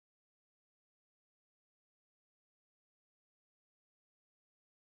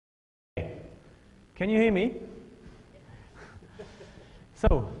Can you hear me?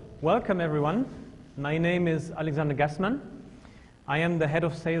 So, welcome everyone. My name is Alexander Gassmann. I am the head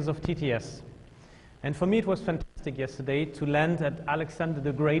of sales of TTS. And for me it was fantastic yesterday to land at Alexander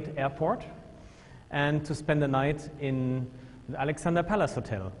the Great Airport and to spend the night in the Alexander Palace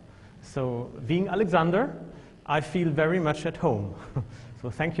Hotel. So, being Alexander, I feel very much at home.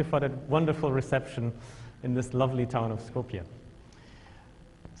 So thank you for that wonderful reception in this lovely town of Skopje.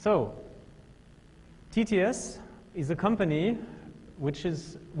 So, TTS is a company which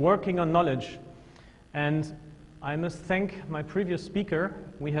is working on knowledge. And I must thank my previous speaker.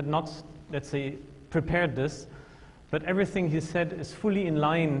 We had not, let's say, prepared this, but everything he said is fully in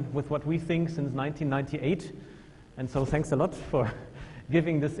line with what we think since 1998. And so thanks a lot for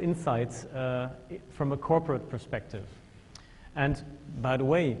giving this insights from a corporate perspective. And by the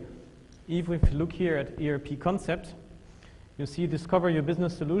way, even if you look here at ERP concept, you see discover your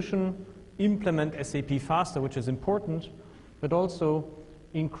business solution, implement SAP faster, which is important, but also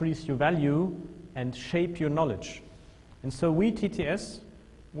increase your value and shape your knowledge. And so we, TTS,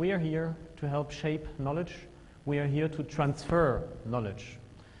 we are here to help shape knowledge. We are here to transfer knowledge.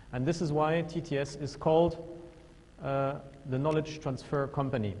 And this is why TTS is called the Knowledge Transfer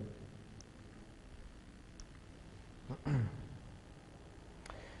Company.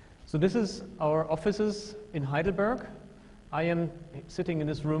 So this is our offices in Heidelberg. I am sitting in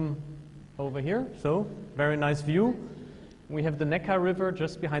this room over here, so very nice view. We have the Neckar River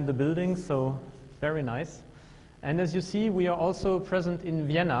just behind the building, so very nice. And as you see, we are also present in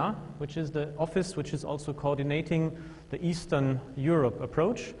Vienna, which is the office which is also coordinating the Eastern Europe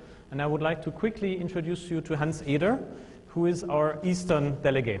approach. And I would like to quickly introduce you to Hans Eder, who is our Eastern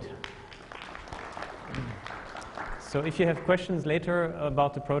delegate. So if you have questions later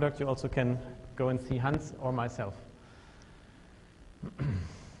about the product, you also can go and see Hans or myself.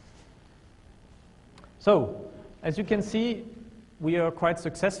 So, as you can see, we are quite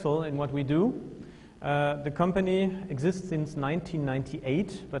successful in what we do. The company exists since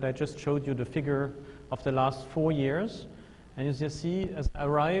 1998, but I just showed you the figure of the last 4 years. And as you see, as I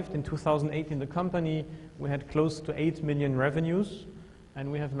arrived in 2008 in the company, we had close to 8 million revenues,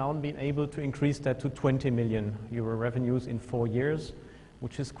 and we have now been able to increase that to 20 million euro revenues in 4 years,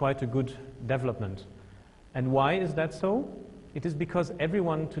 which is quite a good development. And why is that so? It is because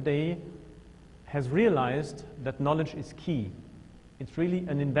everyone today has realized that knowledge is key. It's really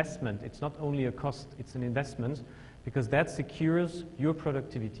an investment. It's not only a cost, it's an investment, because that secures your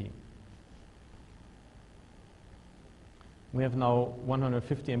productivity. We have now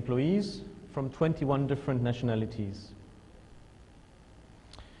 150 employees from 21 different nationalities.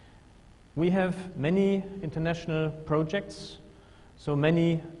 We have many international projects, so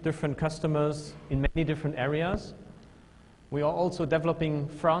many different customers in many different areas. We are also developing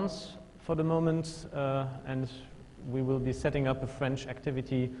France for the moment, and we will be setting up a French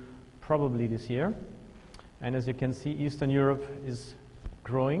activity probably this year. And as you can see, Eastern Europe is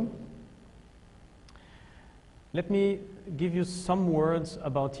growing. Let me give you some words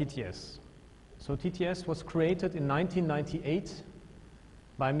about TTS. So TTS was created in 1998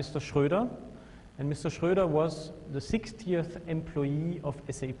 by Mr. Schröder, and Mr. Schröder was the 60th employee of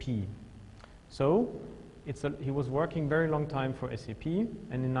SAP. So he was working very long time for SAP,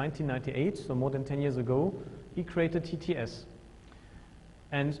 and in 1998, so more than 10 years ago, he created TTS.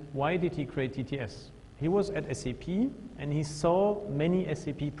 And why did he create TTS? He was at SAP, and he saw many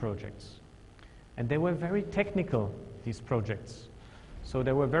SAP projects. And they were very technical, these projects. So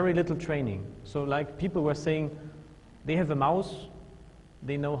there were very little training. So like people were saying, they have a mouse,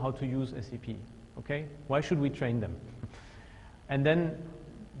 they know how to use SAP. Okay? Why should we train them? And then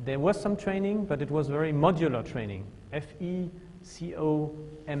there was some training, but it was very modular training. FE, CO,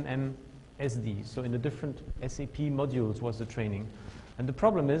 MM, SD. So in the different SAP modules was the training. And the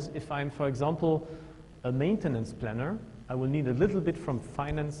problem is, if I'm, for example, a maintenance planner, I will need a little bit from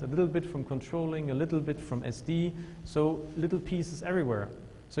finance, a little bit from controlling, a little bit from SD, so little pieces everywhere.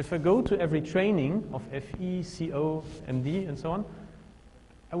 So if I go to every training of FE, CO, MD, and so on,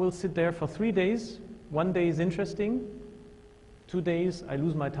 I will sit there for 3 days. 1 day is interesting. 2 days I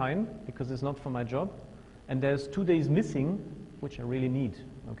lose my time because it's not for my job. And there's 2 days missing, which I really need,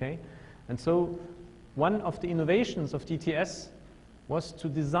 okay? And so one of the innovations of TTS was to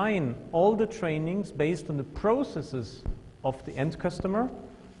design all the trainings based on the processes of the end customer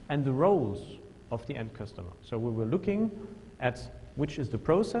and the roles of the end customer. So we were looking at which is the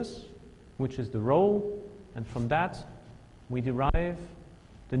process, which is the role, and from that we derive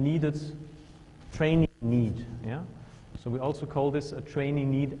the needed training need. Yeah? So we also call this a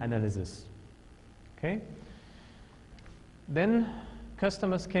training need analysis. Okay? Then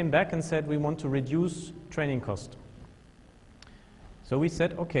customers came back and said, we want to reduce training cost. So we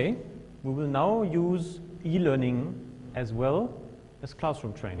said, okay, we will now use e-learning as well as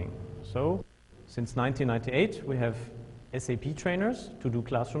classroom training. So since 1998, we have SAP trainers to do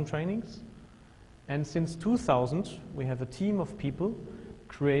classroom trainings. And since 2000, we have a team of people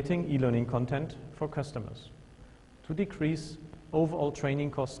creating e-learning content for customers to decrease overall training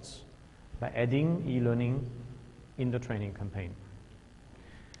costs by adding e-learning in the training campaign.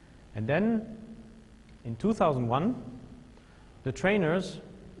 And then in 2001, the trainers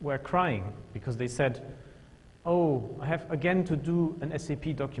were crying because they said, oh, I have again to do an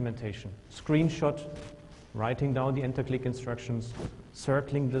SAP documentation, screenshot, writing down the enter-click instructions,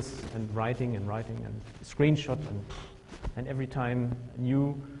 circling this and writing and screenshot and every time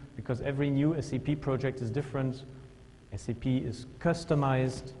new, because every new SAP project is different. SAP is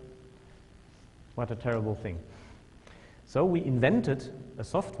customized. What a terrible thing. So we invented a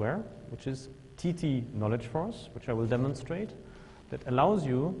software, which is TT Knowledge Force, which I will demonstrate, that allows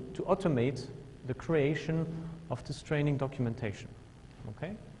you to automate the creation of this training documentation.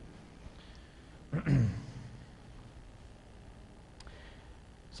 Okay?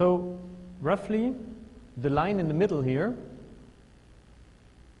 So roughly, the line in the middle here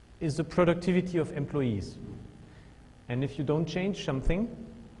is the productivity of employees. And if you don't change something,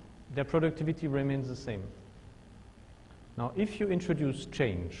 their productivity remains the same. Now, if you introduce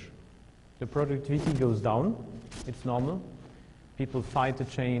change, the productivity goes down. It's normal. People fight the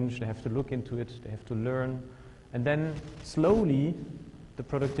change, they have to look into it, they have to learn, and then slowly the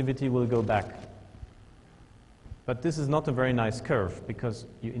productivity will go back. But this is not a very nice curve because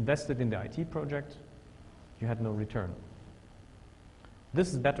you invested in the IT project, you had no return.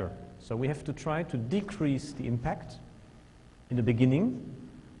 This is better. So we have to try to decrease the impact in the beginning,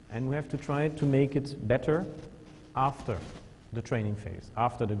 and we have to try to make it better after the training phase,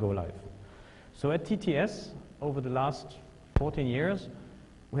 after the go live. So at TTS, over the last 14 years,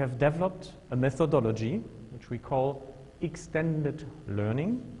 we have developed a methodology which we call extended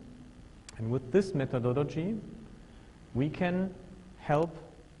learning. And with this methodology, we can help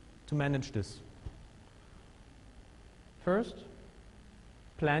to manage this. First,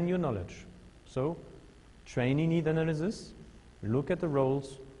 plan your knowledge. So, training need analysis, look at the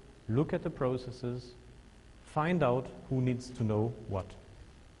roles, look at the processes, find out who needs to know what.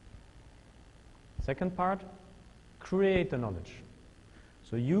 Second part, create the knowledge.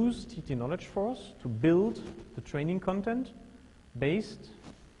 So use TT Knowledge Force to build the training content based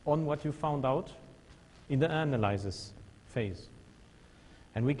on what you found out in the analysis phase.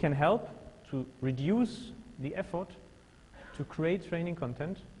 And we can help to reduce the effort to create training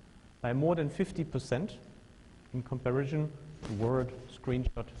content by more than 50% in comparison to Word,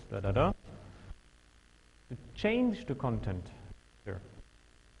 screenshot, To change the content,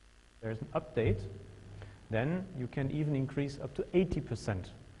 there's an update, then you can even increase up to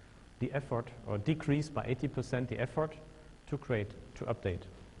 80% the effort, or decrease by 80% the effort to update.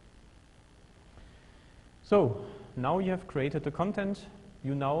 So now you have created the content,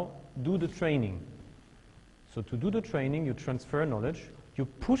 you now do the training. So to do the training, you transfer knowledge, you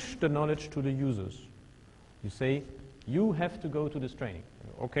push the knowledge to the users. You say, you have to go to this training.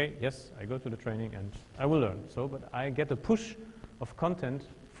 Okay, yes, I go to the training and I will learn. So, but I get a push of content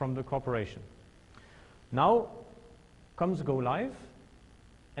from the corporation. Now comes go live,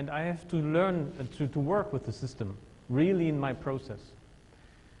 and I have to learn to work with the system, really in my process.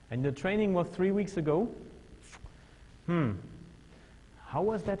 And the training was 3 weeks ago. How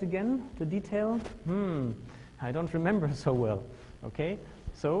was that again, the detail? I don't remember so well, okay?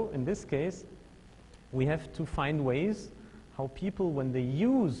 So in this case, we have to find ways how people, when they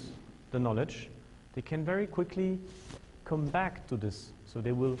use the knowledge, they can very quickly come back to this. So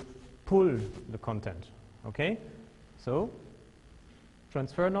they will pull the content, okay? So,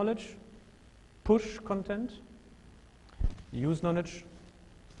 transfer knowledge, push content, use knowledge,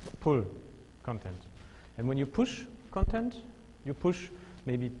 pull content. And when you push content, you push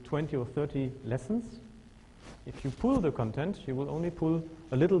maybe 20 or 30 lessons. If you pull the content, you will only pull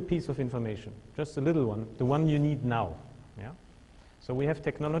a little piece of information, just a little one, the one you need now. Yeah? So we have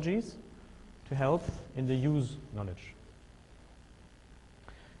technologies to help in the use knowledge.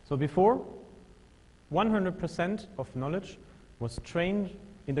 So before, 100% of knowledge was trained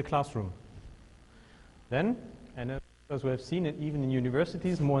in the classroom. Then, and as we have seen it even in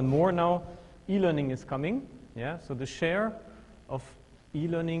universities, more and more now, e-learning is coming. Yeah? So the share of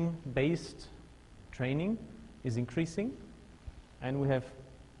e-learning based training is increasing, and we have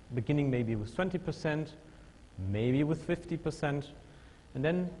beginning maybe with 20%, maybe with 50%, and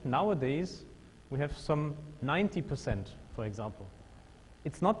then nowadays we have some 90%, for example.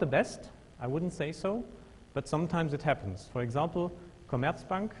 It's not the best, I wouldn't say so, but sometimes it happens. For example,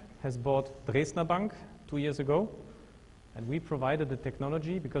 Commerzbank has bought Dresdner Bank 2 years ago, and we provided the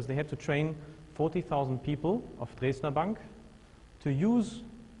technology because they had to train 40,000 people of Dresdner Bank to use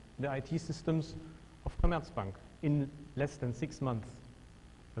the IT systems of Commerzbank in less than 6 months.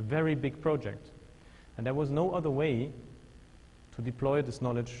 A very big project. And there was no other way to deploy this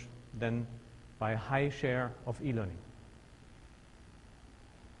knowledge than by a high share of e-learning.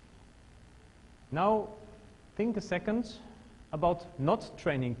 Now, think a second about not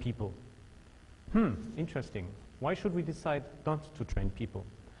training people. Interesting. Why should we decide not to train people?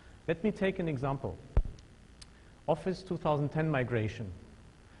 Let me take an example. Office 2010 migration.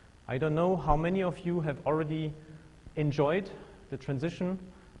 I don't know how many of you have already enjoyed the transition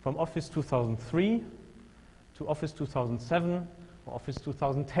from Office 2003 to Office 2007 or Office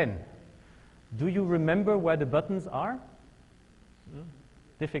 2010. Do you remember where the buttons are?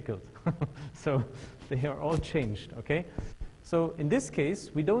 Difficult. So they are all changed, okay? So in this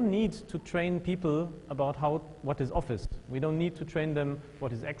case, we don't need to train people about what is Office. We don't need to train them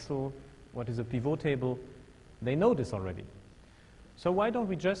what is Excel, what is a pivot table. They know this already. So why don't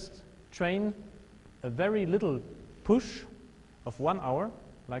we just train a very little push of 1 hour,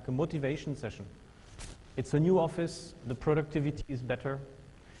 like a motivation session? It's a new office, the productivity is better,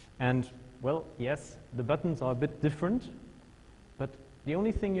 and well, yes, the buttons are a bit different, but the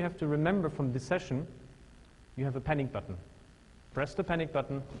only thing you have to remember from this session, you have a panic button. Press the panic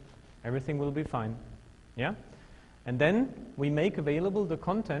button, everything will be fine. Yeah? And then we make available the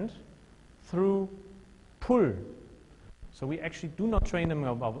content through pull. So we actually do not train them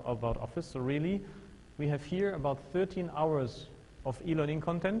about Office. So really, we have here about 13 hours of e-learning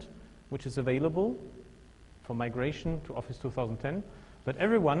content, which is available for migration to Office 2010. But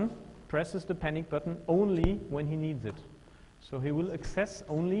everyone presses the panic button only when he needs it. So he will access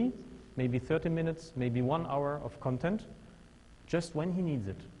only maybe 30 minutes, maybe 1 hour of content, just when he needs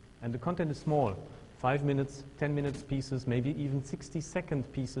it. And the content is small, 5 minutes, 10 minutes pieces, maybe even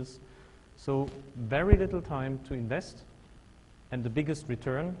 60-second pieces. So very little time to invest and the biggest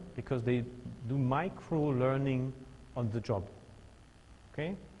return because they do micro-learning on the job.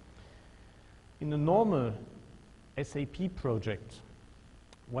 Okay? In a normal SAP project,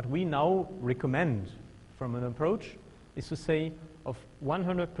 what we now recommend from an approach is to say of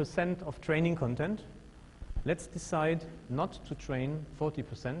 100% of training content, let's decide not to train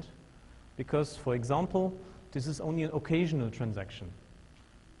 40% because, for example, this is only an occasional transaction,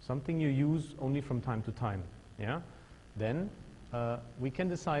 something you use only from time to time. Yeah? Then we can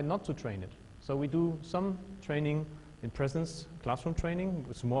decide not to train it. So we do some training in presence, classroom training.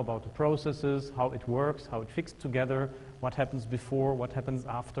 It's more about the processes, how it works, how it fits together, what happens before, what happens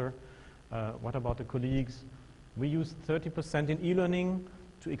after, what about the colleagues. We use 30% in e-learning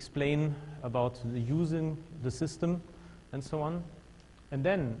to explain about using the system and so on. And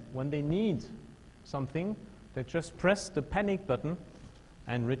then when they need something, they just press the panic button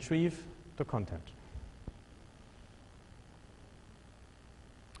and retrieve the content.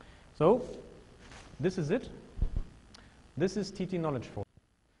 So this is it. This is TT Knowledge for.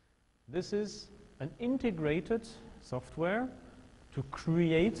 This is an integrated software to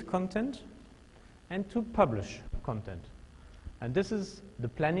create content and to publish content. And this is the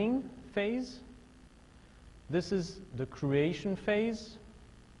planning phase. This is the creation phase.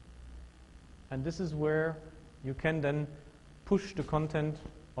 And this is where you can then push the content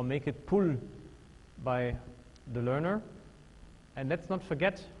or make it pull by the learner. And let's not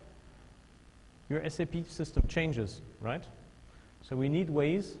forget, your SAP system changes, right? So we need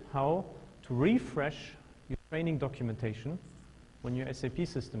ways how to refresh your training documentation when your SAP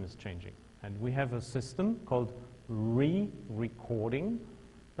system is changing. And we have a system called re-recording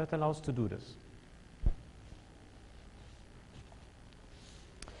that allows to do this.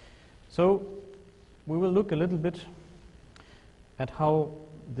 So we will look a little bit at how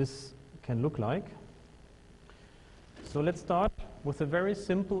this can look like. So let's start with a very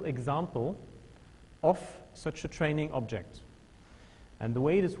simple example of such a training object. And the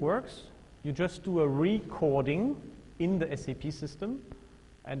way this works, you just do a recording in the SAP system,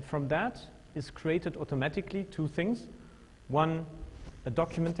 and from that is created automatically two things. One, a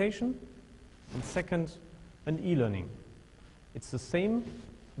documentation, and second, an e-learning. It's the same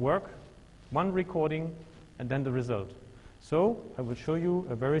work, one recording, and then the result. So I will show you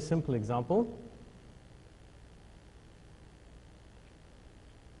a very simple example.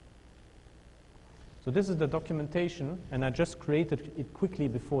 So this is the documentation, and I just created it quickly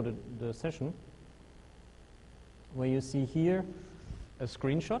before the session, where you see here a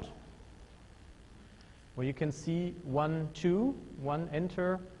screenshot, where you can see 1, 2, 1,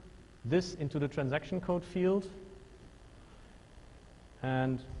 enter this into the transaction code field,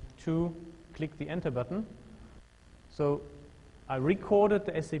 and 2, click the enter button. So I recorded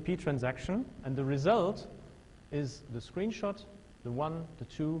the SAP transaction, and the result is the screenshot, the 1, the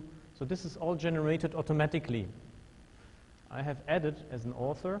 2. So this is all generated automatically. I have added, as an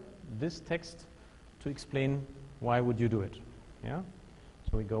author, this text to explain why would you do it. Yeah?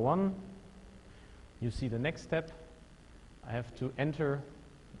 So we go on. You see the next step. I have to enter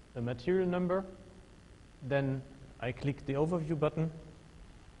a material number. Then I click the overview button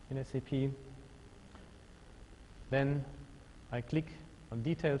in SAP. Then I click on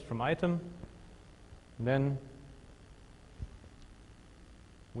details from item. Then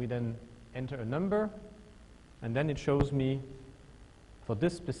we then enter a number, and then it shows me for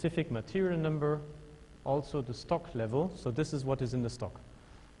this specific material number also the stock level. So this is what is in the stock.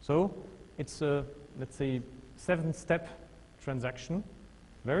 So it's a, let's say, 7-step transaction.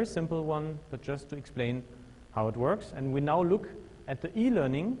 Very simple one, but just to explain how it works. And we now look at the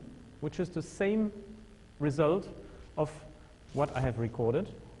e-learning, which is the same result of what I have recorded.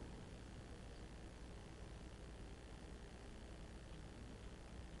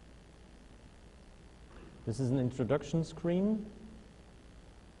 This is an introduction screen.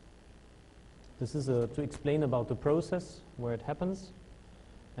 This is to explain about the process, where it happens.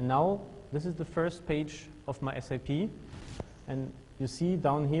 And now, this is the first page of my SAP. And you see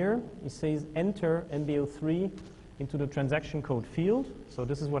down here, it says enter MB03 into the transaction code field. So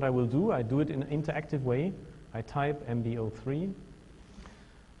this is what I will do. I do it in an interactive way. I type MB03.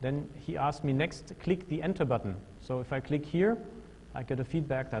 Then he asked me next, click the enter button. So if I click here, I get a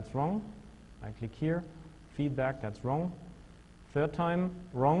feedback that's wrong. I click here, feedback that's wrong. Third time,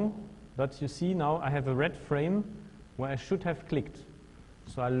 wrong. But you see now I have a red frame where I should have clicked.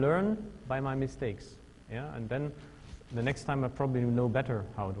 So I learn by my mistakes. Yeah? And then the next time I probably know better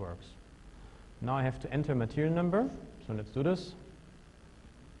how it works. Now I have to enter material number. So let's do this.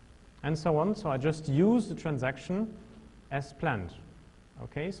 And so on. So I just use the transaction as planned.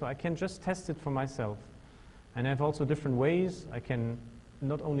 Okay, so I can just test it for myself. And I have also different ways. I can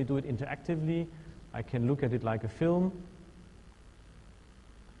not only do it interactively, I can look at it like a film.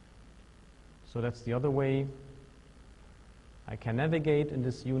 So that's the other way. I can navigate in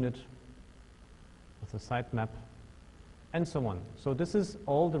this unit with a sitemap, and so on. So this is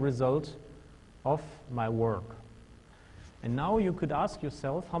all the result of my work. And now you could ask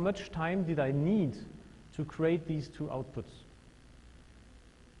yourself, how much time did I need to create these two outputs?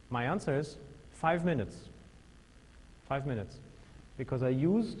 My answer is 5 minutes. 5 minutes. Because I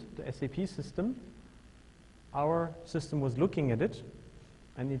used the SAP system. Our system was looking at it,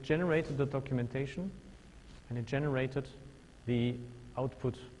 and it generated the documentation, and it generated the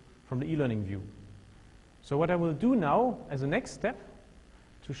output from the e-learning view. So what I will do now as a next step,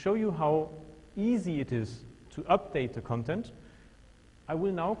 to show you how easy it is to update the content, I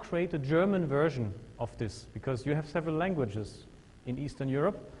will now create a German version of this, because you have several languages in Eastern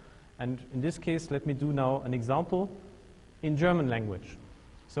Europe. And in this case, let me do now an example in German language.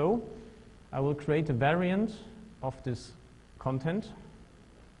 So I will create a variant of this content.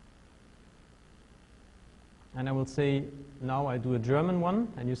 And I will say, now I do a German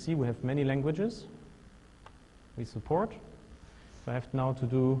one. And you see we have many languages we support. So I have now to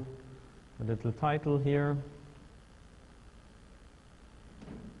do a little title here.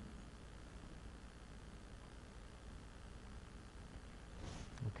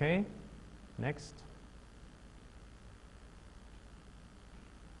 Okay, next.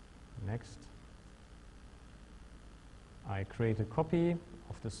 Next. I create a copy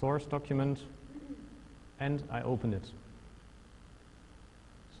of the source document and I open it.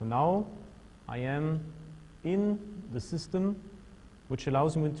 So now I am in the system, which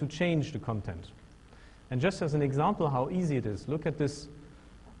allows me to change the content. And just as an example how easy it is, look at this.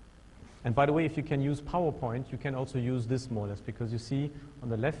 And by the way, if you can use PowerPoint, you can also use this more or less, because you see on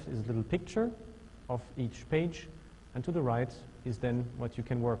the left is a little picture of each page, and to the right is then what you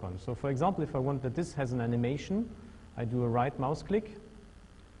can work on. So for example, if I want that this has an animation, I do a right mouse click,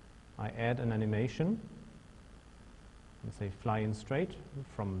 I add an animation, and say fly in straight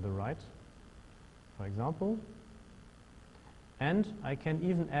from the right, for example. And I can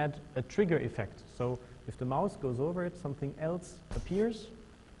even add a trigger effect. So if the mouse goes over it, something else appears.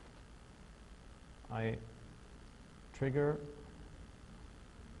 I trigger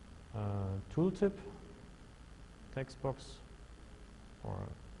a tooltip, text box, or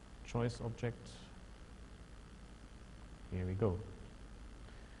choice object. Here we go.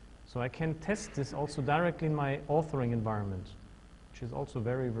 So I can test this also directly in my authoring environment, which is also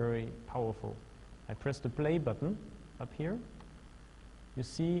very, very powerful. I press the play button up here. You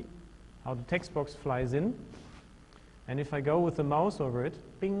see how the text box flies in. And if I go with the mouse over it,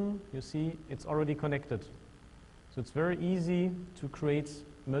 ping, you see it's already connected. So it's very easy to create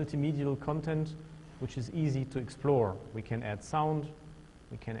multimedial content, which is easy to explore. We can add sound,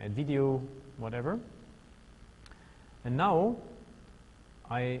 we can add video, whatever. And now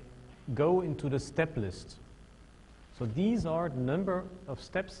I go into the step list. So these are the number of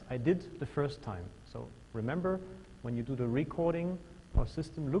steps I did the first time. So remember, when you do the recording, our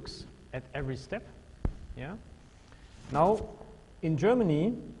system looks at every step. Yeah. Now, in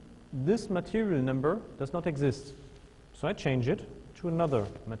Germany, this material number does not exist. So I change it to another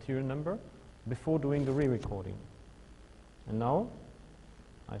material number before doing the re-recording. And now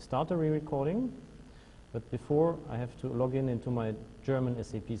I start the re-recording, but before I have to log in into my German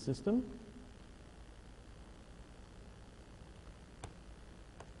SAP system.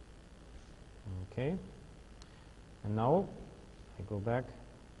 Okay. And now I go back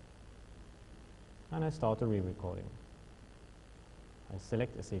and I start the re-recording. I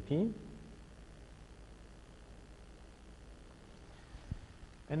select SAP.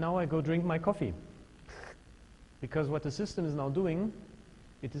 And now I go drink my coffee. Because what the system is now doing,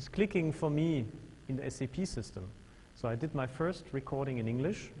 it is clicking for me in the SAP system. So I did my first recording in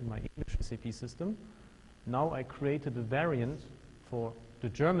English, in my English SAP system. Now I created a variant for the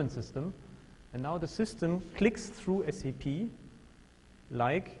German system. And now the system clicks through SAP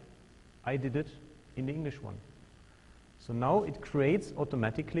like I did it in the English one. So now it creates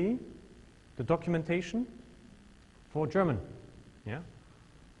automatically the documentation for German. Yeah.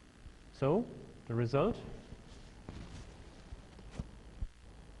 So the result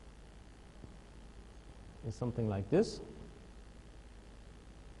is something like this.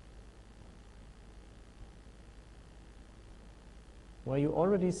 Where you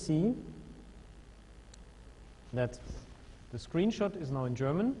already see that the screenshot is now in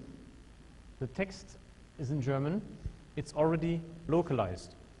German, the text is in German, it's already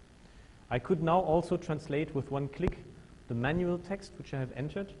localized. I could now also translate with one click the manual text which I have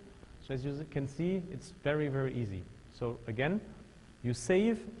entered. So as you can see, it's very, very easy. So again, you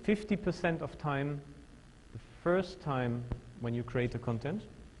save 50% of time the first time when you create the content,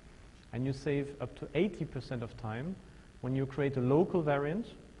 and you save up to 80% of time when you create a local variant,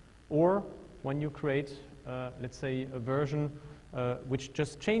 or when you create, let's say, a version which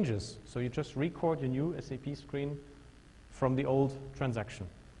just changes. So you just record your new SAP screen from the old transaction.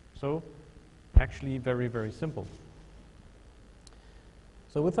 So actually very, very simple.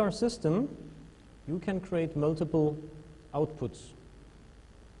 So with our system, you can create multiple outputs.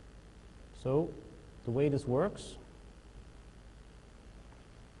 So the way this works,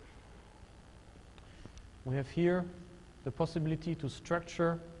 we have here the possibility to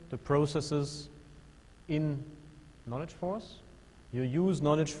structure the processes in Knowledge Force. You use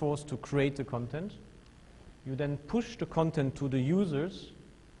Knowledge Force to create the content. You then push the content to the users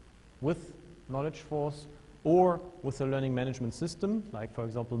with Knowledge Force or with a learning management system, like for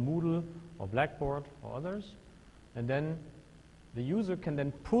example Moodle or Blackboard or others. And then the user can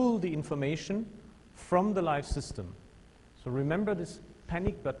then pull the information from the live system. So remember this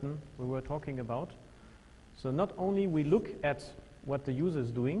panic button we were talking about. So not only we look at what the user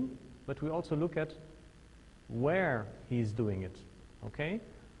is doing, but we also look at where he is doing it. Okay?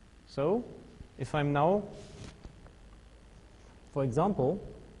 So if I'm now, for example,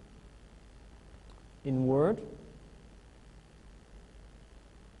 in Word,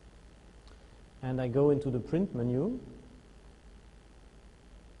 and I go into the print menu,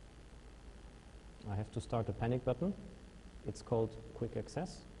 I have to start a panic button. It's called Quick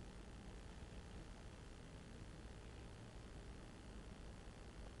Access.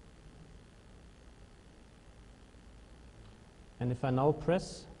 And if I now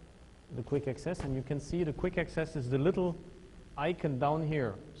press the Quick Access, and you can see the Quick Access is the little icon down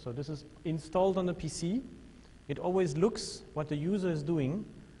here. So this is installed on the PC. It always looks what the user is doing,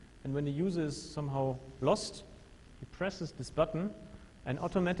 and when the user is somehow lost, he presses this button, and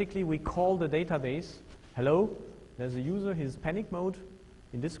automatically we call the database. Hello, there's a user, he's panic mode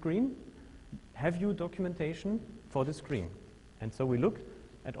in this screen. Have you documentation for this screen? And so we look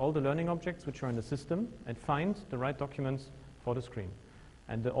at all the learning objects which are in the system and find the right documents for the screen.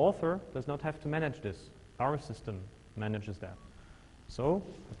 And the author does not have to manage this. Our system manages that. So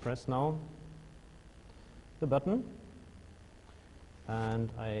I press now the button, and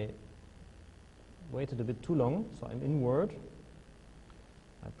I waited a bit too long, so I'm in Word.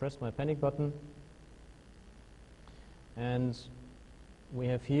 I press my panic button, and we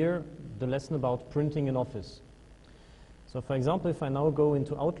have here the lesson about printing in Office. So for example, if I now go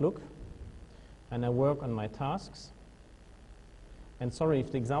into Outlook, and I work on my tasks. And sorry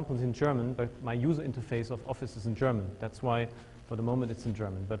if the example is in German, but my user interface of Office is in German. That's why for the moment it's in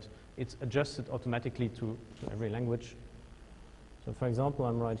German, but it's adjusted automatically to every language. So for example,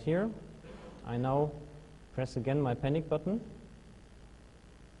 I'm right here. I now press again my panic button.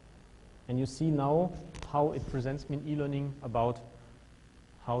 And you see now how it presents me in e-learning about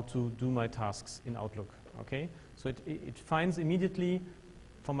how to do my tasks in Outlook. Okay? So it finds immediately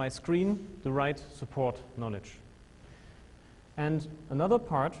from my screen the right support knowledge. And another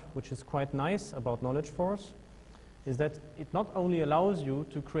part, which is quite nice about Knowledge Force, is that it not only allows you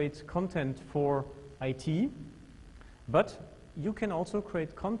to create content for IT, but you can also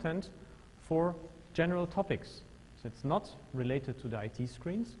create content for general topics. So it's not related to the IT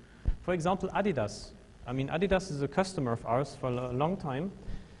screens. For example, Adidas. I mean, Adidas is a customer of ours for a long time,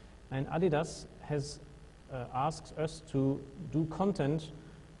 and Adidas has asked us to do content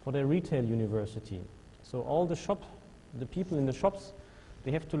for their retail university. So all the people in the shops,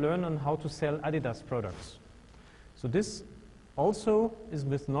 they have to learn on how to sell Adidas products. So this also is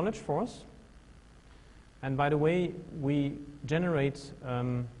with Knowledge Force. And by the way, we generate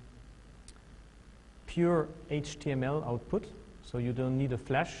pure HTML output. So you don't need a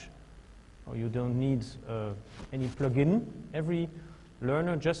Flash, or you don't need any plugin. Every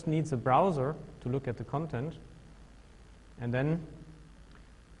learner just needs a browser to look at the content. And then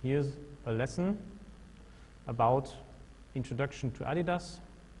here's a lesson about Introduction to Adidas.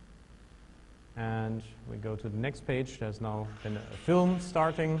 And we go to the next page. There's now then a film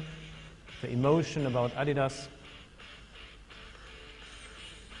starting, the emotion about Adidas.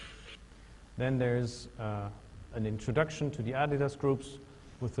 Then there's an introduction to the Adidas groups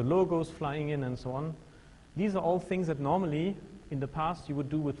with the logos flying in and so on. These are all things that normally in the past you would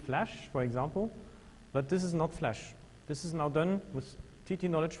do with Flash, for example, but this is not Flash. This is now done with TT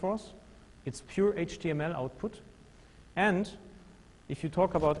Knowledge Force. It's pure HTML output. And if you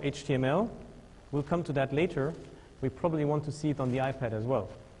talk about HTML, we'll come to that later. We probably want to see it on the iPad as well.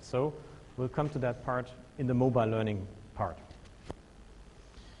 So we'll come to that part in the mobile learning part.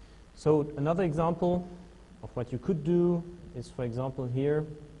 So another example of what you could do is, for example, here,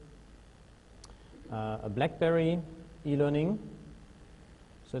 a BlackBerry e-learning.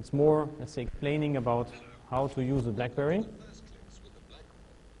 So it's more, let's say, explaining about how to use a BlackBerry.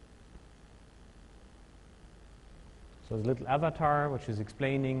 So there's a little avatar which is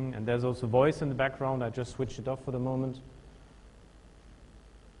explaining, and there's also voice in the background. I just switched it off for the moment.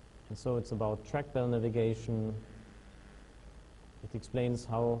 And so it's about trackball navigation. It explains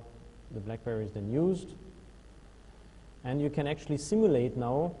how the BlackBerry is then used. And you can actually simulate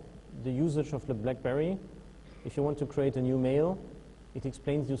now the usage of the BlackBerry. If you want to create a new mail, it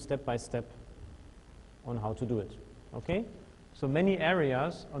explains you step by step on how to do it. Okay? So many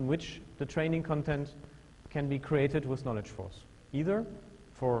areas on which the training content can be created with Knowledge Force, either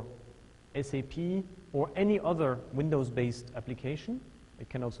for SAP or any other Windows-based application. It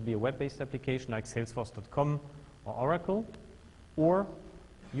can also be a web-based application like Salesforce.com or Oracle, or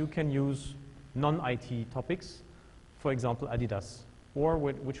you can use non-IT topics, for example, Adidas, or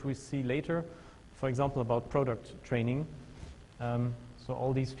which we see later, for example, about product training. So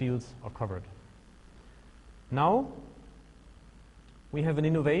all these fields are covered. Now, we have an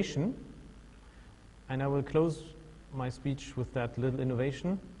innovation, and I will close my speech with that little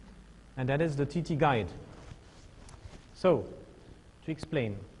innovation, and that is the TT Guide. So, to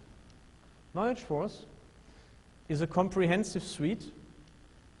explain, Knowledge Force is a comprehensive suite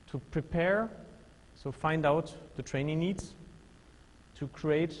to prepare, so find out the training needs, to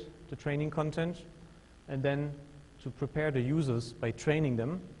create the training content, and then to prepare the users by training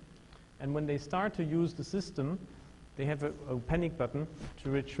them. And when they start to use the system, they have a panic button to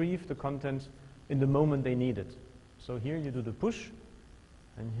retrieve the content in the moment they need it. So here you do the push,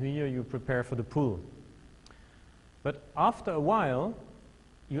 and here you prepare for the pull. But after a while,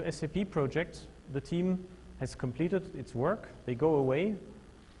 your SAP project, the team has completed its work, they go away,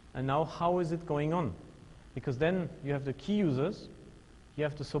 and now how is it going on? Because then you have the key users, you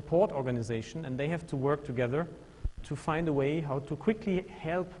have the support organization, and they have to work together to find a way how to quickly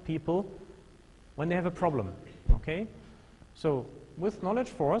help people when they have a problem, okay? So with Knowledge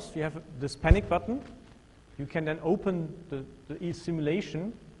Force, you have this panic button. You can then open the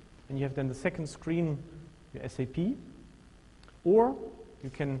simulation, and you have then the second screen, your SAP. Or you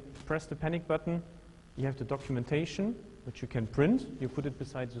can press the panic button. You have the documentation, which you can print. You put it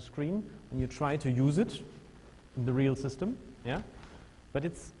beside the screen, and you try to use it in the real system. Yeah. But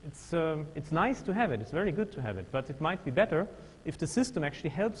it's nice to have it. It's very good to have it. But it might be better if the system actually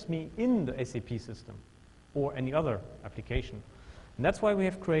helps me in the SAP system or any other application. And that's why we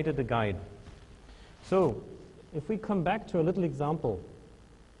have created a guide. So, if we come back to a little example,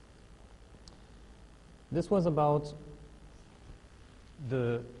 this was about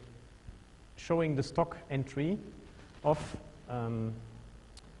showing the stock entry of a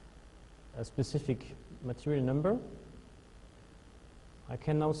specific material number. I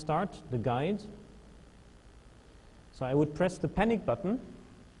can now start the guide. So I would press the panic button,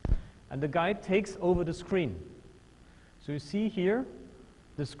 and the guide takes over the screen. So you see here,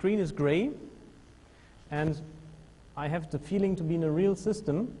 the screen is gray, and I have the feeling to be in a real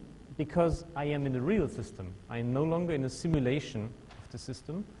system because I am in a real system. I am no longer in a simulation of the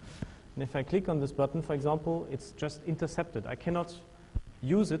system. And if I click on this button, for example, it's just intercepted. I cannot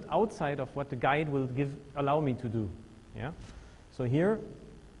use it outside of what the guide will allow me to do. Yeah? So here,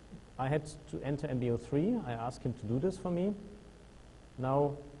 I had to enter MB03. I asked him to do this for me.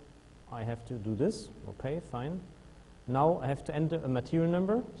 Now I have to do this. Okay, fine. Now I have to enter a material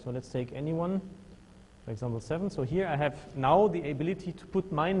number. So let's take any one, for example 7. So here I have now the ability to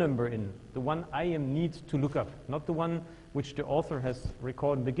put my number in, the one I need to look up, not the one which the author has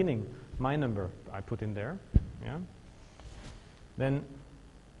recorded in the beginning. My number I put in there. Yeah. Then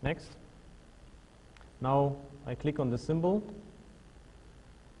next. Now I click on the symbol.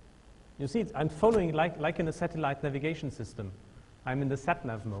 You see, I'm following like in a satellite navigation system. I'm in the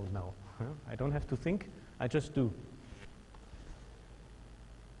sat-nav mode now. I don't have to think, I just do.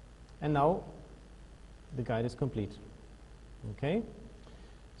 And now the guide is complete. Okay?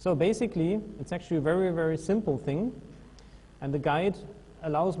 So basically, it's actually a very, very simple thing. And the guide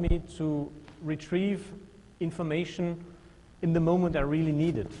allows me to retrieve information in the moment I really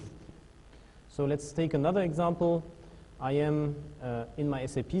need it. So let's take another example. I am in my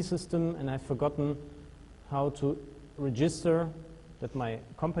SAP system, and I've forgotten how to register that my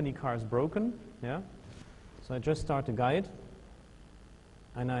company car is broken. Yeah? So I just start a guide,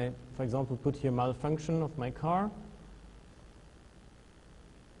 and I, for example, put here malfunction of my car.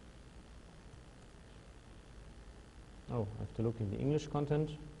 Oh, I have to look in the English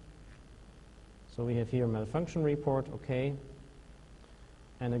content. So we have here malfunction report, okay.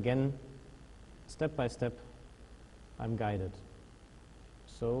 And again, step by step, I'm guided.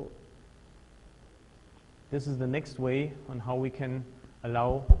 So this is the next way on how we can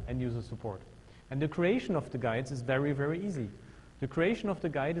allow end-user support. And the creation of the guides is very, very easy. The creation of the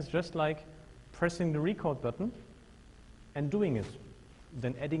guide is just like pressing the record button and doing it.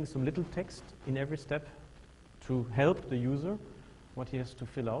 Then adding some little text in every step to help the user what he has to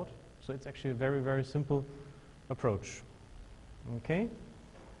fill out. So it's actually a very, very simple approach. Okay?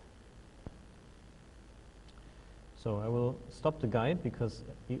 So I will stop the guide because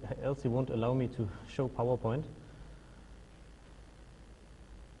else he won't allow me to show PowerPoint.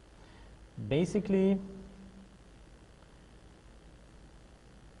 Basically,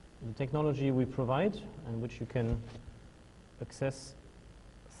 the technology we provide and which you can access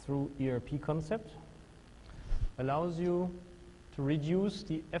through ERP concept allows you to reduce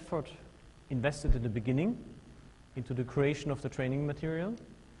the effort invested in the beginning into the creation of the training material.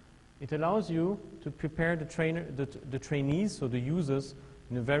 It allows you to prepare the trainees, so the users,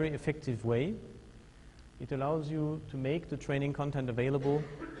 in a very effective way. It allows you to make the training content available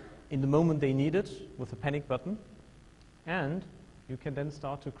in the moment they need it with a panic button. And you can then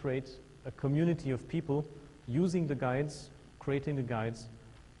start to create a community of people using the guides, creating the guides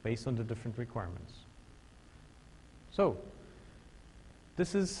based on the different requirements. So,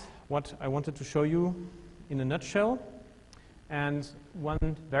 this is what I wanted to show you in a nutshell. And one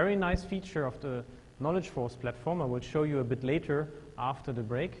very nice feature of the Knowledge Force platform I will show you a bit later after the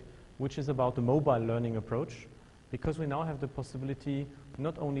break, which is about the mobile learning approach, because we now have the possibility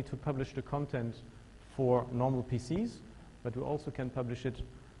not only to publish the content for normal PCs, but we also can publish it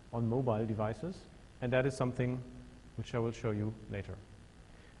on mobile devices, and that is something which I will show you later.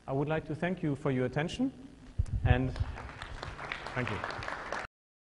 I would like to thank you for your attention, and thank you.